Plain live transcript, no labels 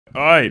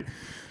All right,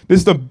 this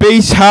is the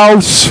bass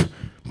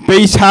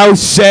house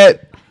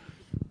set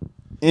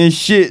and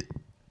shit.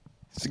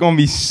 It's gonna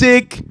be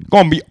sick.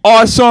 Gonna be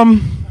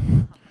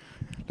awesome.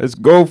 Let's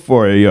go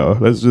for it, yo.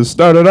 Let's just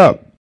start it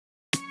up.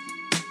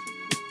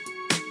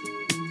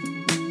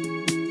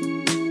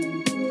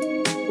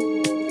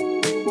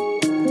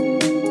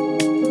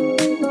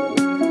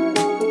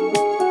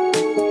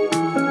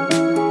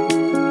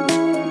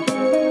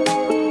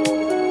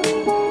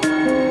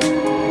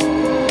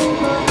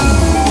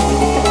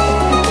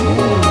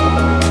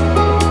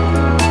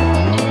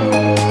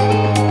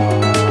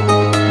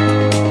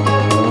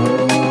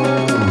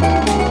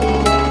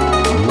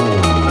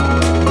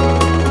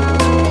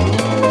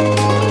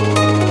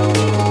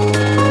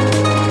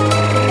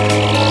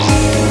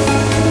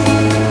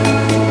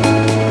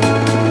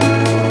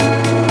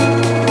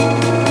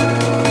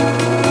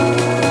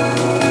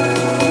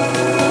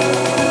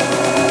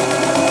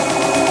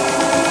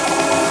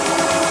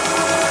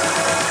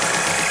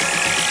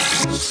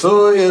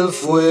 Soy el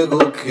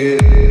fuego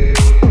que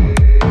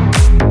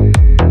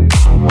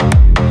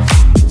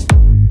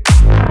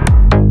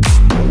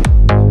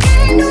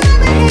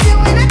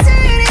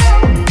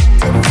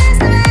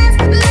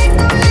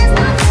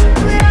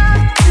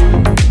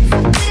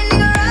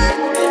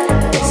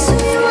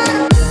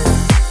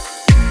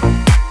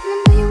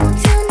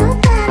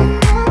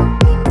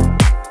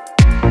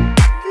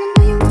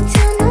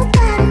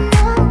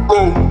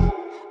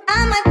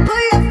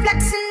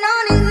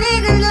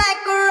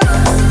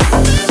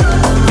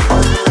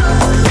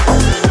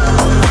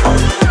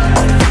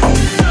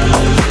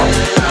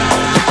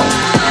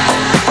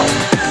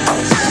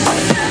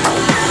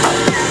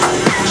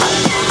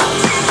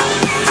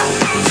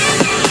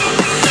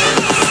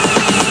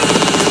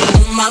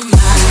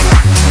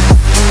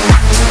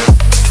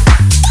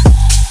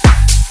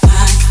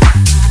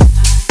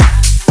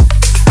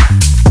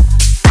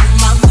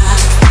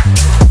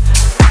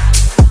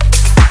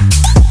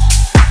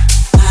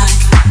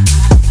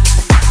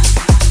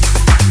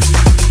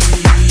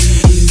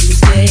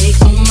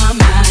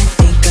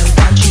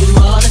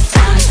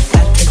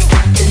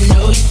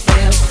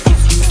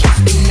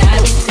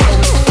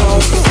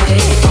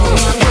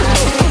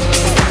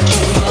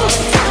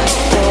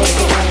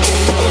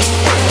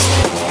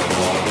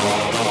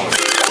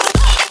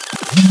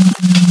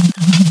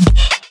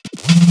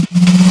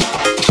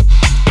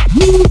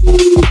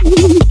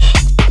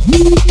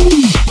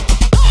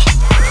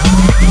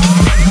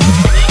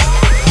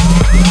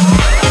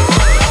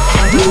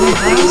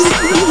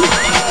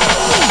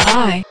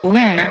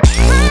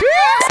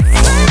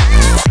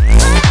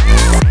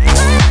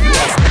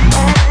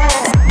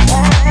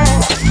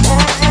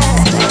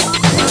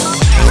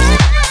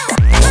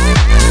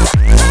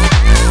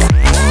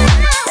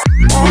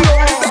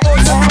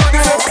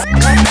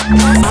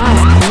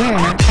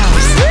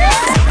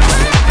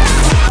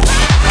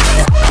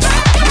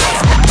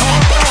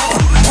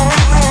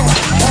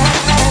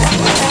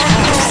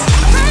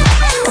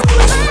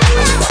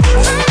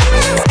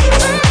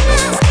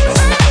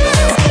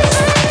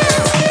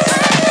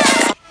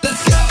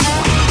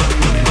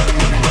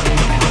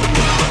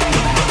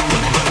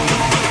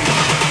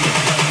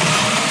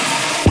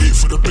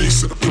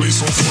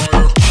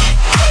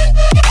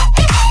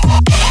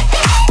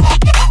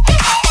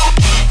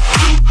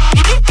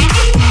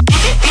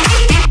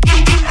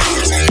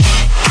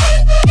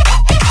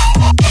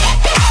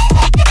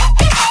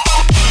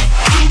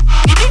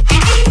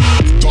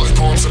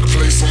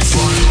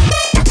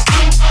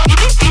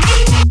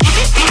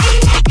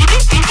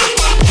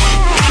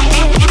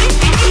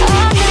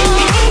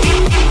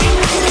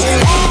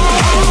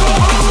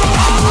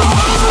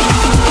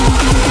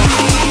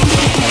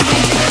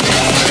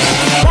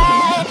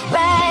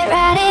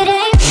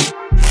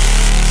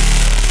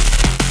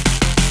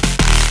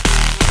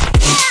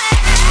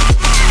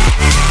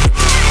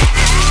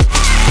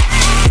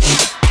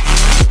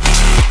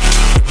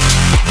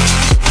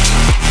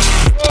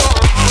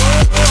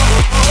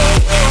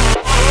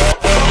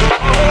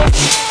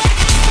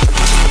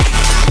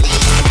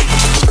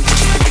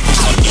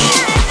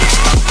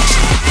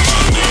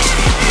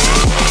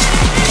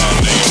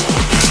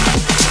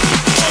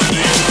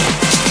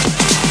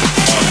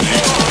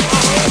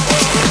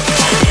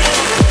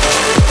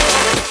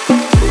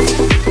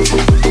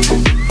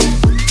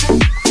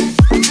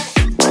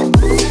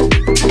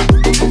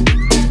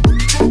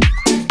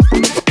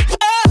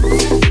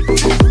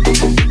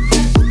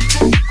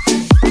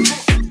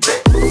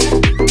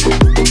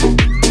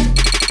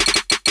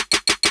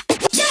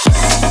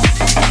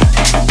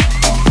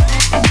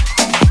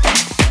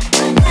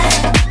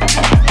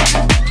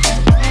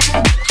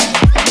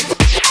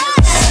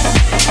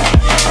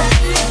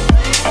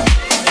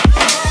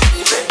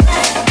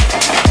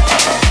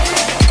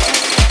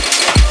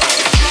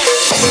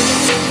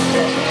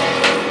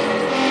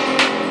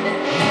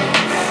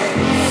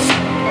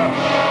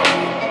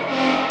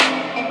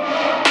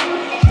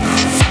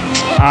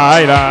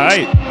All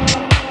right.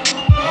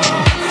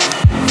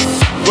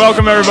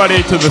 Welcome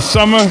everybody to the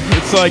summer.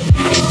 It's like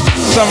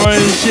summer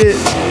and shit.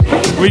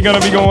 We're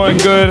gonna be going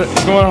good,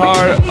 going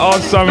hard all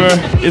summer.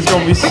 It's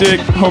gonna be sick.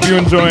 Hope you're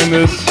enjoying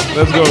this.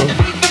 Let's go.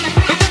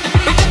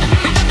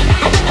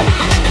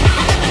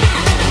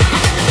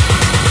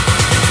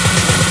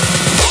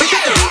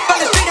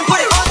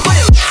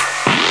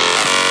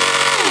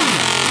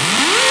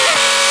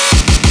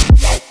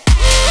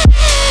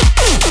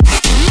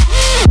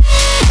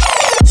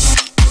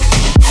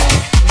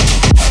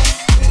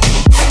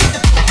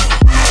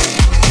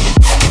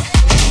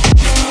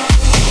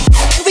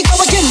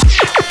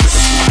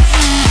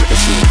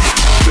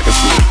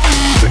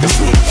 Take a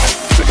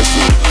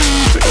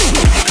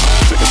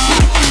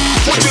seat.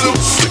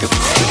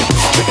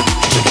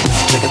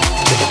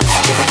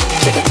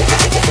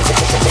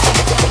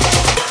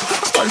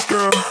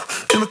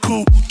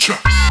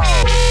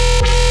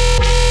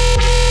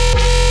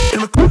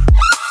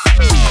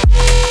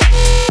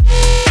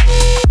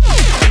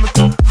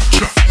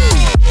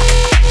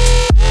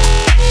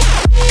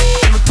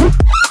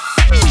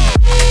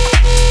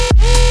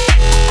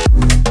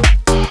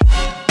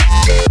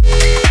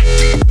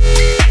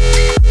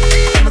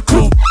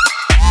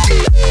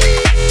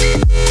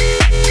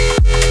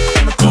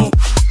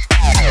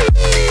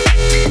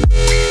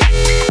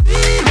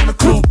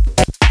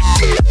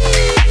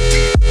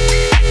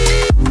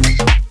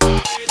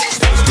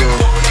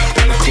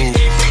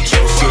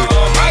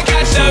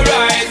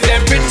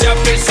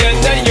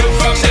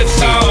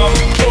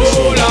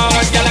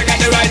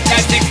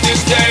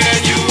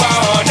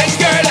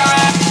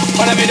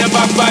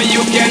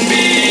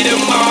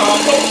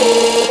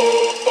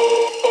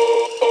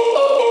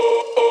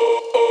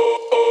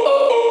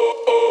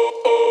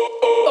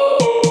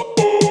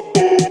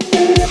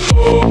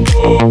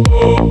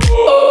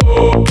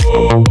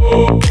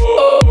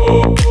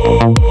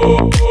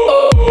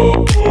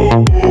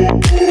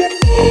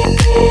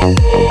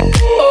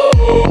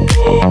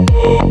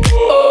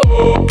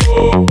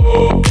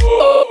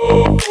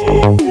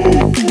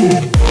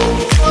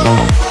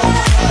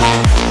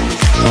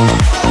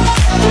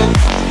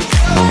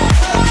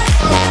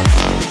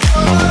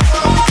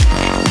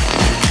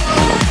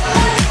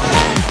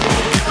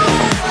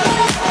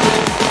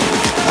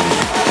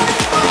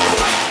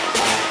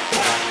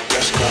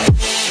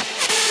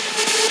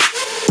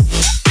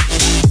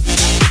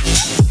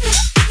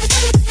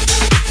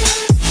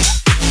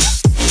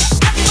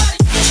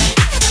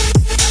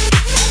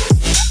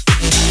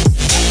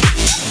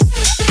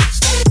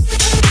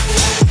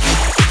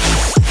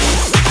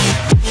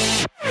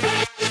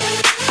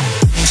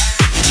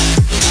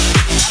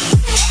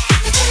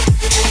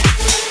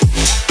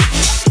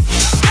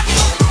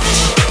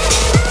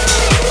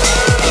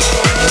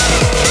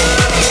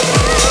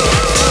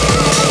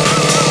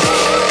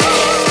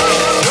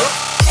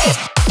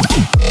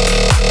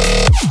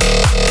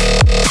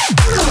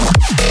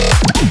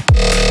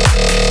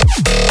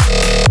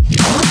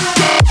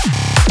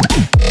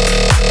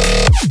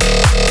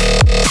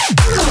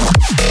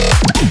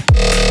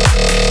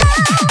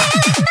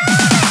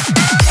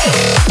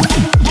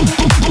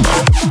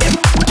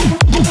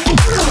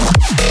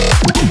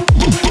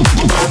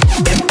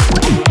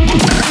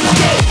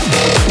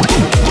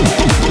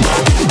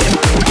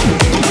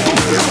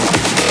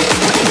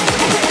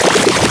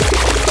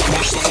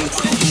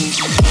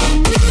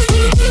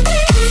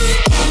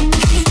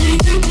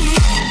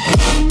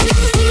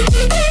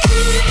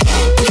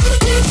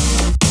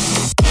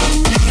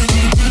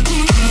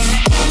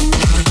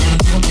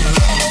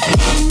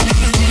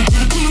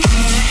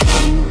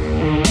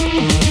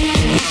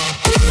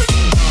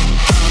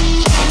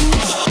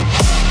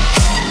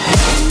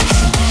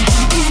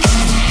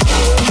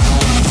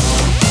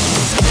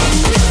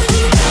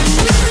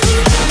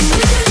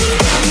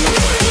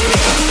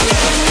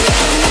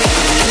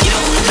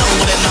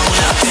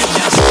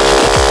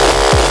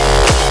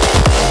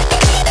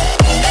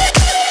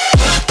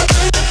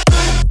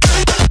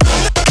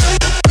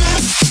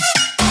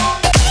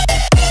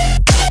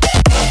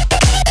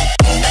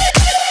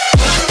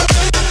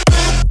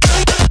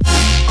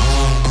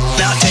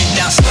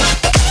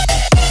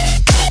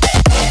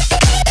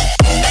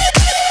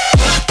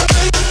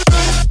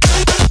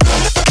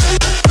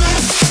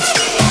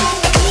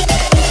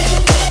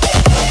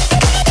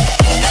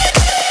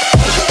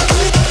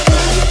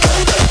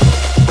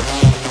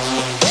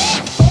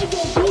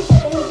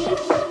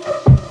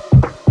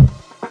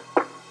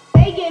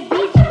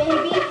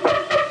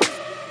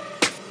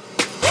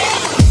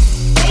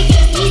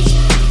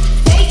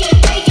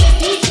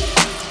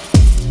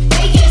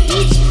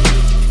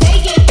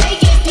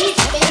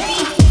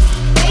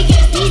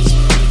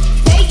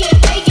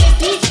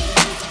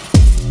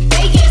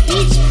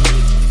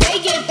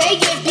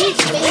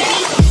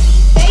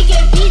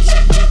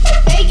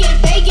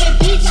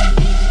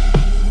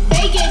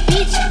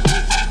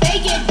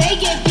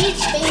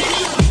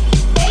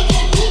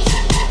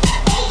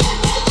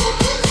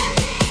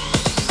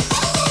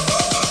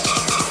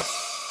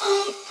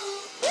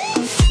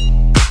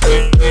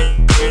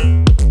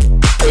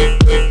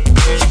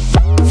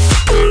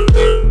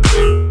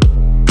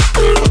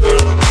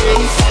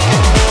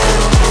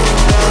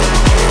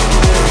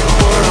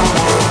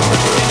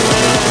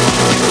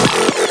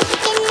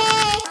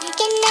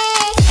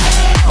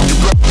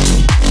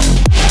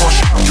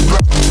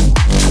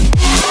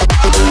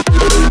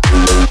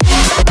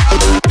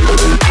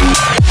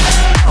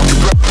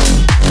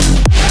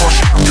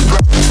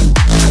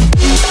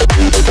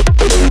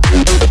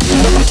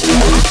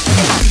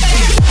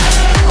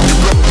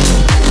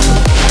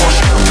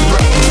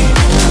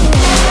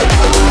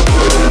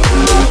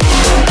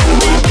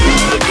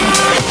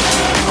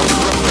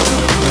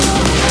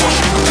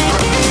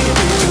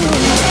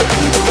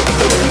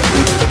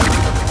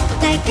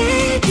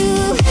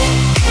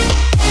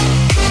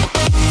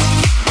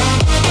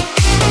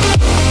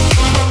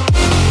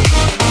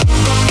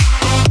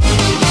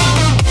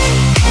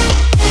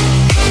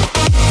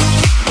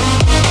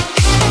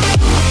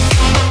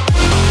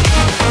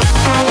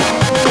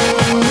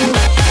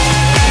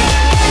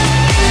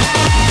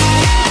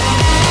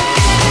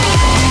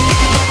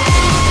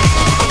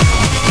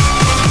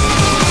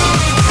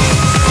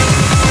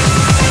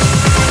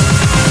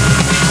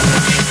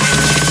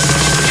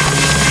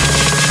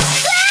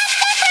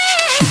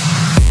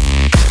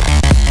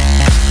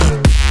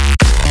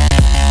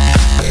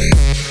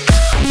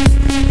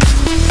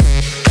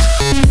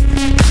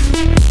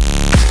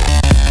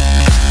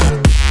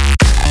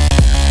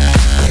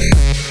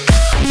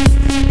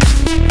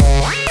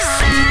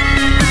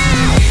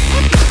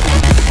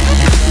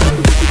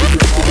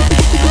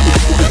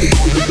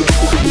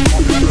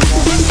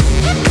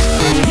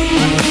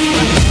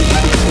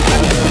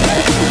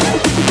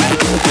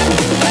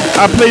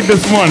 I played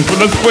this one, so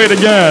let's play it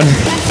again.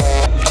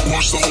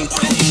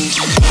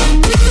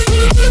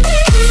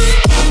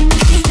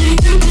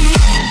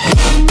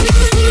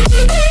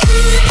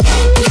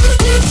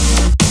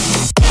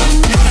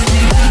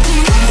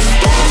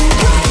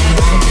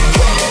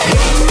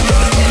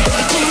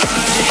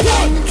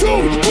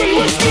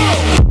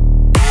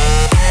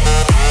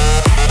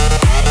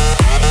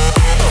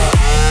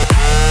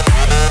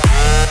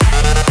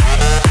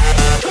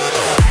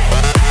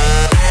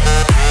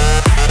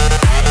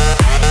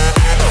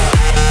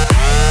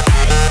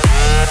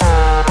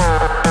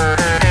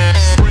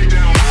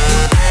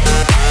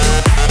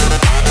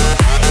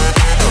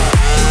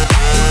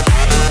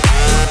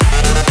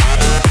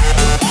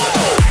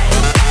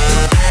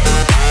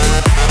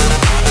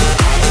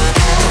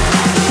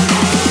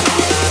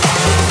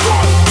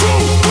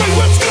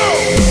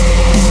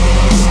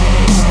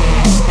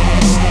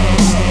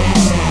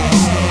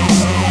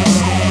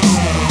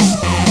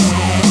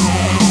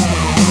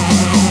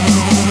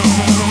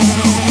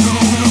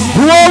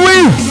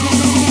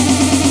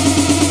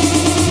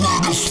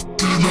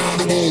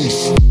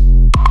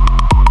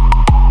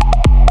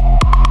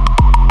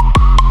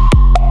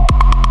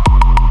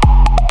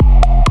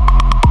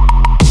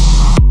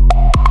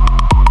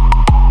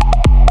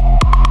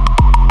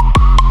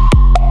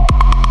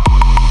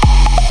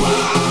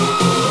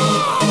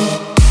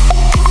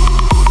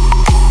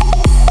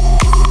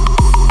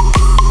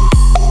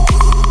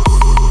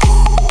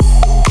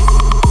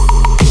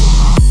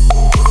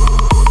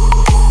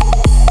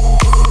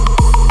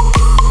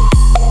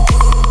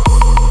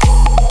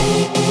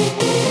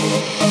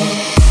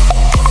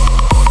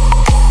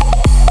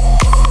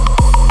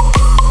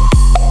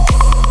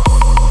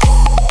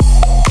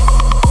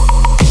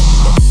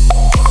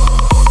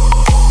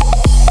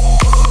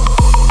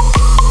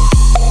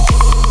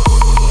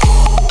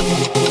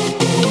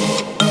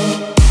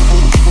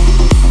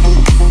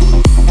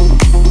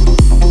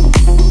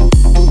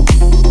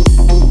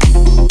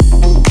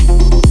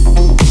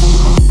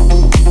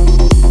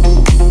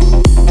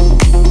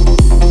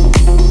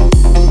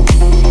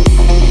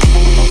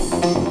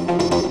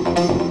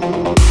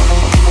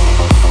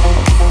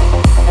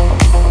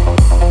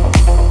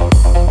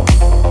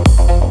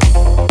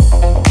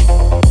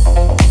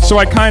 So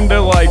I kinda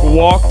like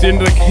walked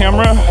into the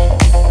camera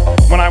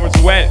when I was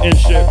wet and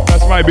shit.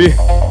 That's my beat.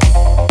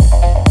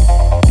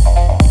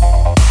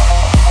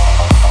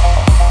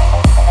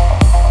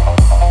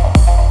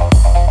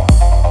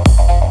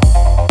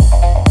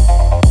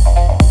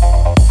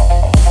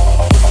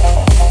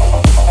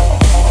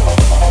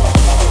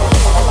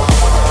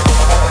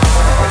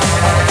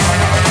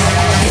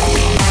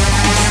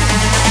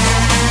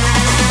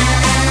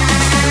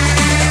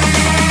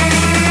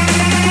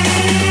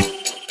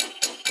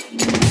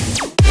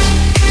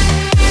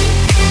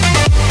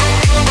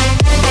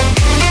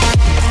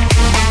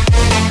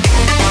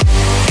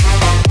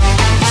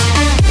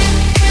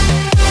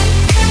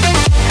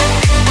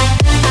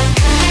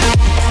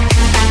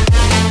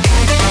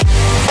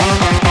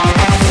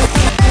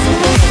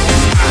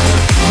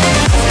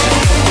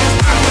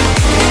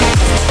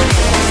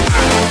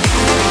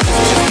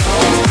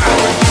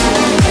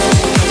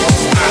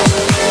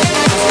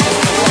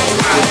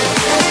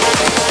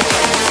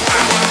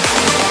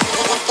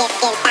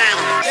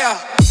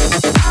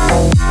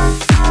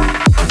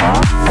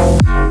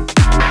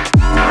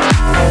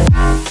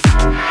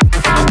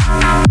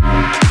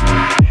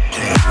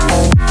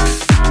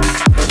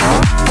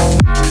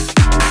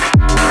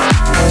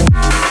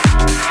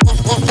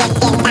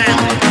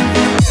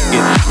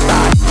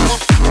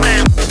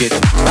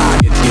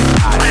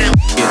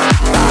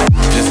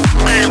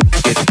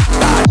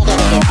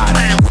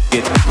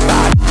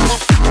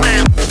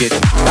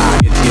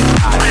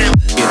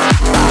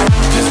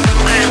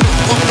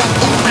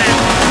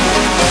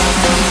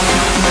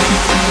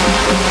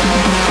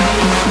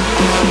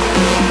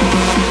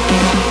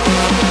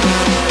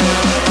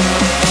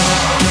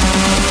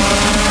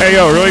 Hey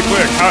yo, really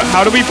quick,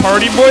 how do we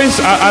party, boys?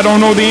 I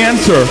don't know the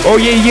answer. Oh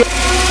yeah, yeah.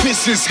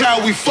 This is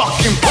how we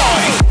fucking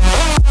party.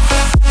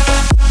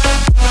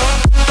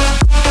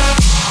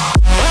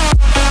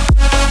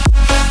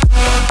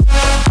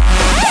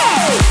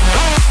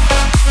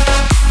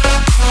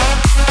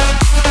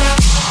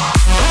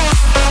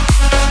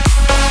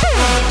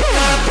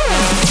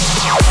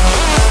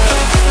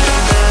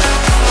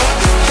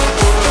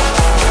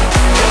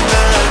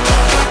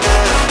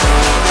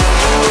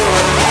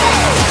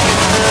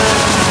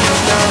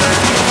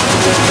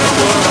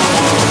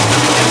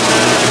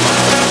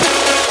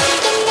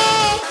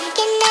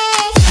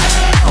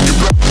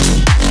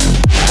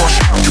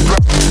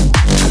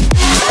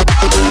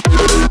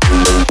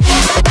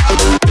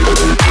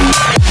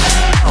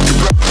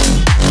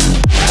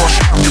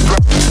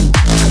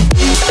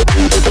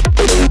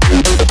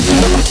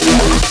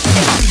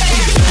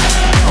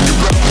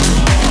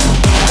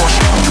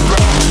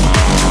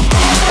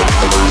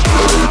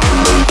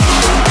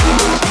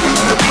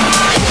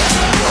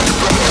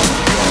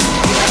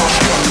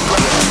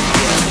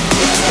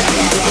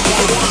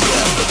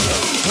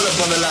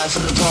 For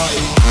the party.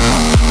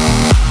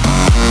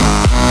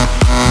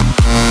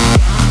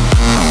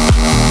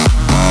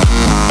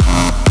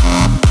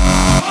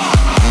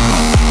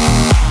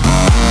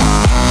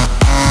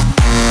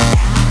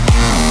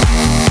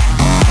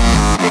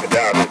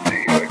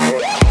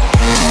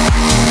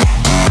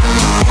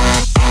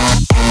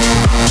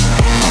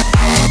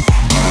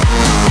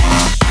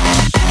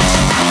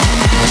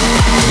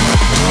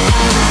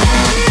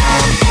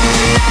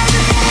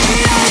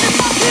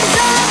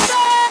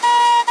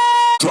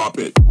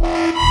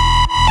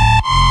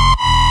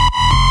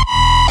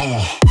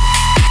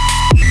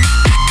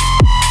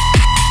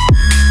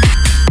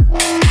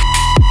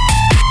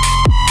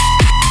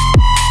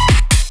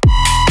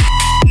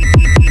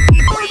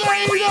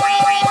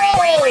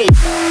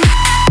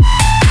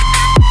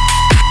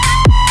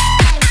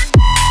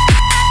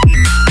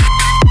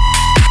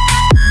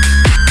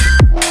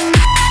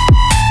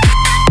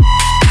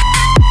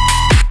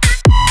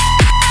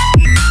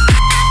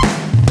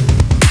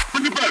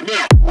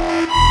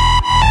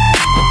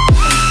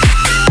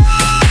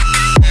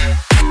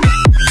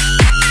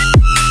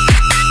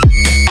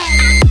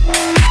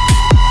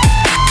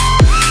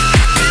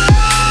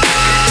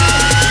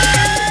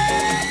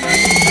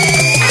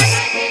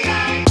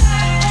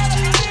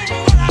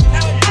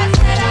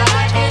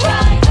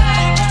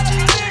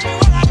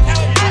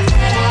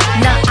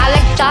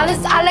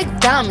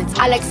 diamonds,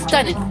 I like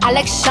stunning, I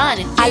like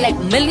shining, I like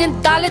 $1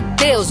 million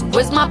deals.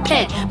 Where's my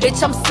pen?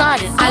 Bitch, I'm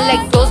signing. I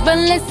like those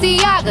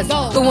Balenciagas,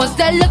 the ones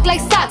that look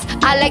like socks.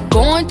 I like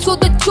going to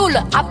the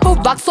Tula, I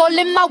put rocks all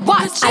in my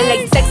watch. I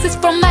like texts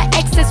from my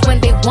exes when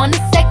they want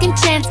a second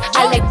chance.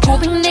 I like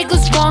proving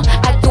niggas wrong,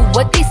 I do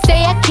what they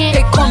say I can't.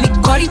 They call me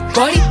Cardi,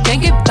 Cardi,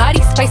 banging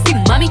body, spicy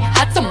mommy,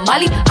 hot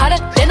tamale,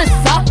 hotter than a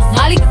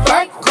Somali.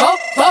 Virgo,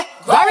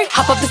 Ferrari,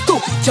 hop up the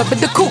stoop, jump in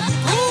the coupe,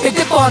 big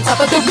dip on top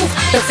of the roof,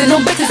 dancing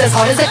on bitches as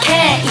hard as I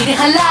can, eating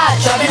halal,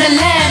 driving a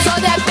lamb. So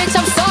that bitch,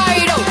 I'm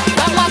sorry though,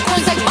 got my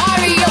coins like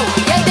Mario.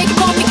 Yeah, they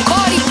call me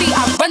Cardi B,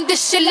 I run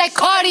this shit like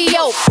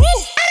cardio.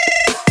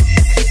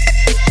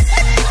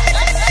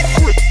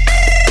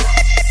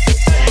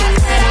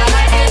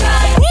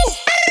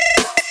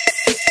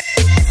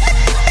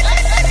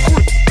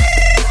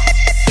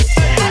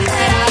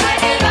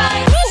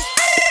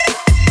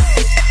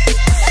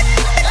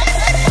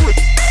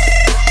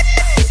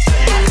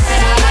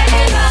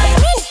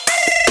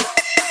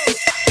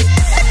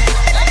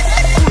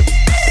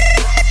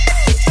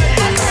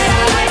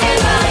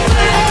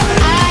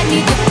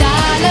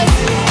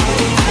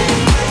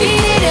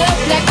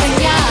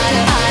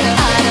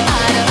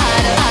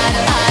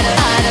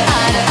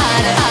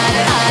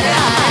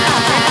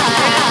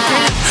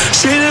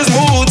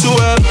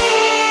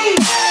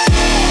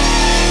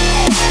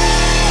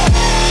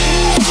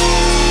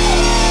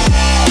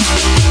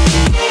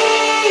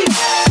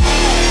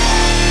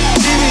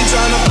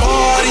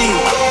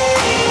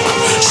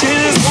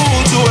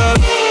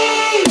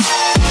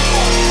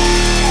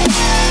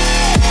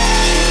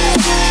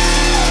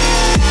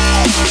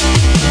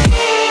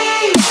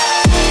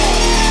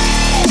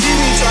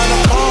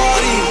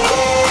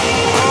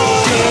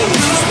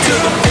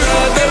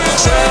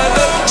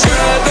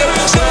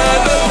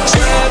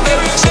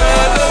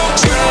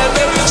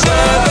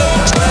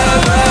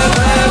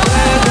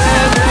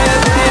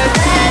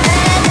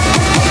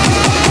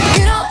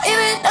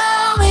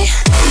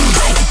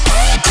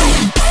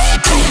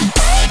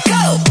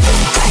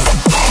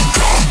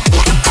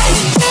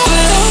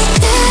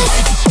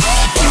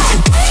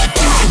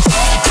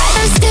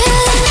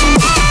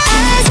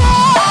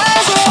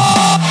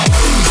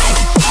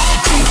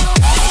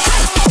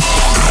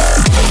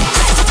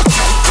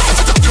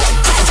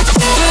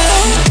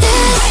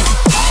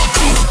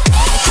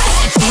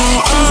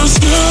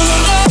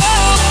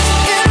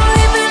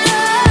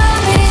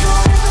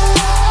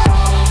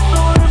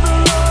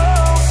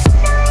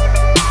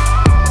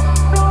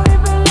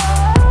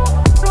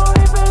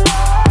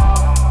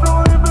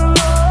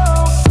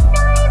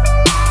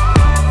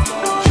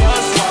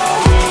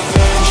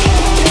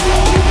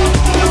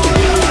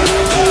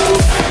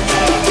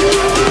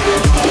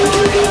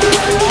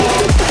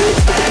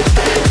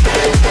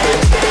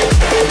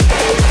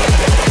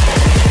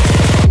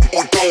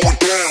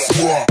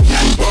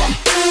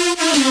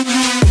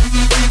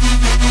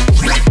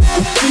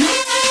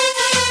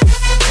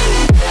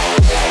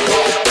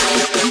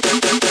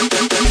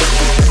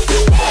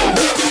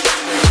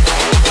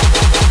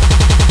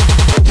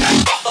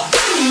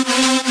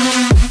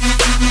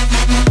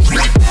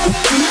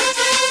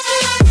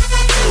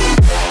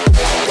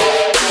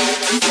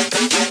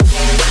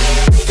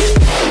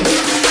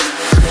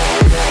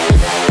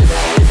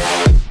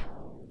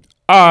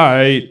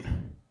 Alright.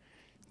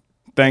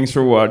 Thanks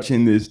for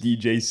watching this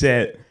DJ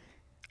set.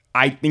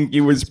 I think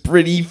it was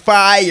pretty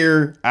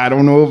fire. I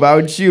don't know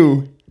about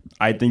you.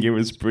 I think it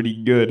was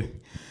pretty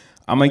good.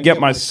 I'm gonna get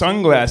my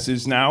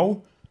sunglasses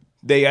now.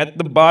 They at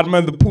the bottom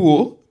of the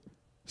pool.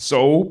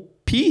 So,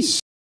 peace.